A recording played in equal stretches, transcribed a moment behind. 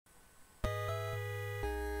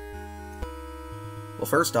Well,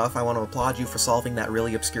 first off, I want to applaud you for solving that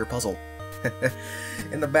really obscure puzzle.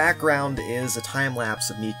 In the background is a time-lapse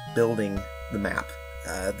of me building the map.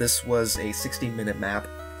 This was a 60-minute map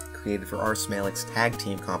created for Oresome's tag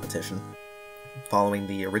team competition, following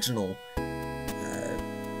the original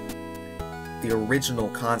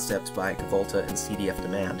concept by Volta and CDF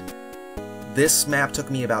Demand. This map took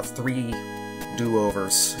me about 3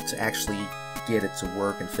 do-overs to actually get it to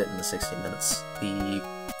work and fit in the 60 minutes. The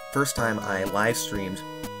first time I live streamed,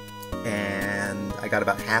 and I got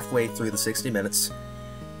about halfway through the 60 minutes,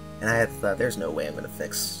 and I had thought, there's no way I'm going to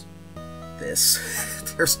fix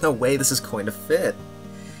this. There's no way this is going to fit.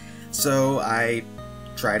 So I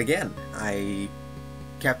tried again. I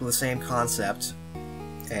kept with the same concept,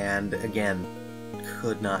 and again,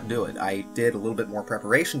 could not do it. I did a little bit more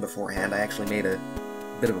preparation beforehand. I actually made a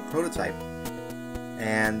bit of a prototype,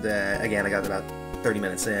 and again, I got about 30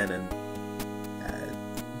 minutes in, and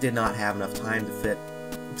did not have enough time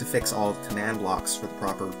to fix all the command blocks for the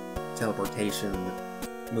proper teleportation,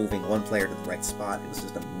 moving one player to the right spot. It was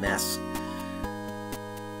just a mess.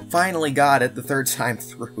 Finally got it the 3rd time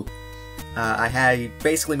through. I had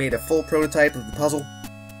basically made a full prototype of the puzzle,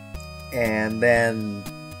 and then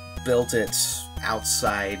built it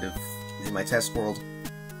outside of in my test world,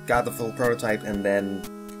 got the full prototype, and then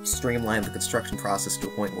streamlined the construction process to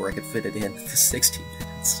a point where I could fit it in the 60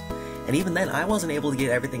 minutes. And even then, I wasn't able to get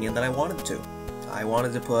everything in that I wanted to. I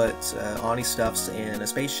wanted to put Ani stuffs in a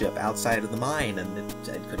spaceship outside of the mine, and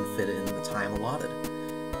I couldn't fit it in the time allotted.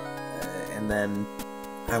 And then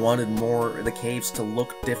I wanted the caves to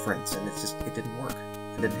look different, and it didn't work.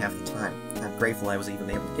 I didn't have the time. I'm grateful I was even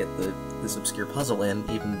able to get this obscure puzzle in,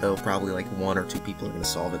 even though probably like 1 or 2 people are going to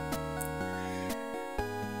solve it.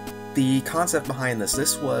 The concept behind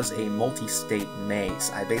this was a multi-state maze.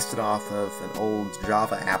 I based it off of an old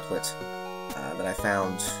Java applet that I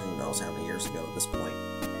found who knows how many years ago at this point.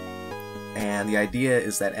 And the idea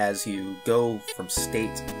is that as you go from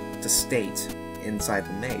state to state inside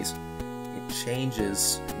the maze, it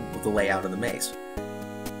changes the layout of the maze.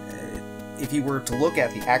 If you were to look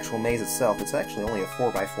at the actual maze itself, it's actually only a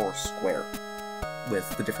 4x4 square with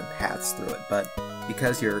the different paths through it, but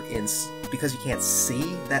because you can't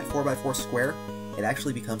see that 4x4 square, it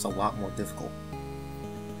actually becomes a lot more difficult.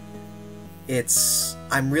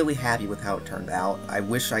 I'm really happy with how it turned out. I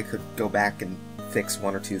wish I could go back and fix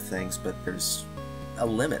 1 or 2 things, but there's a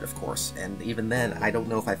limit, of course, and even then, I don't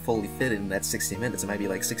know if I fully fit it in that 60 minutes. It might be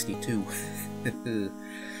like 62.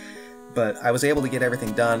 But I was able to get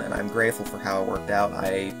everything done, and I'm grateful for how it worked out.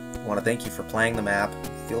 I want to thank you for playing the map.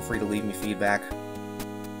 Feel free to leave me feedback.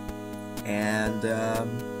 And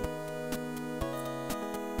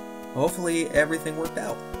hopefully everything worked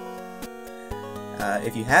out.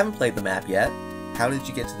 If you haven't played the map yet, how did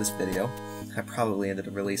you get to this video? I probably ended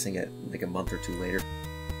up releasing it like a month or 2 later.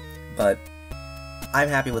 But I'm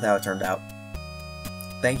happy with how it turned out.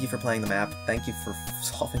 Thank you for playing the map. Thank you for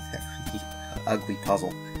solving that really ugly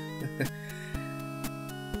puzzle.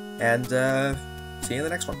 And see you in the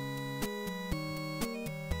next one.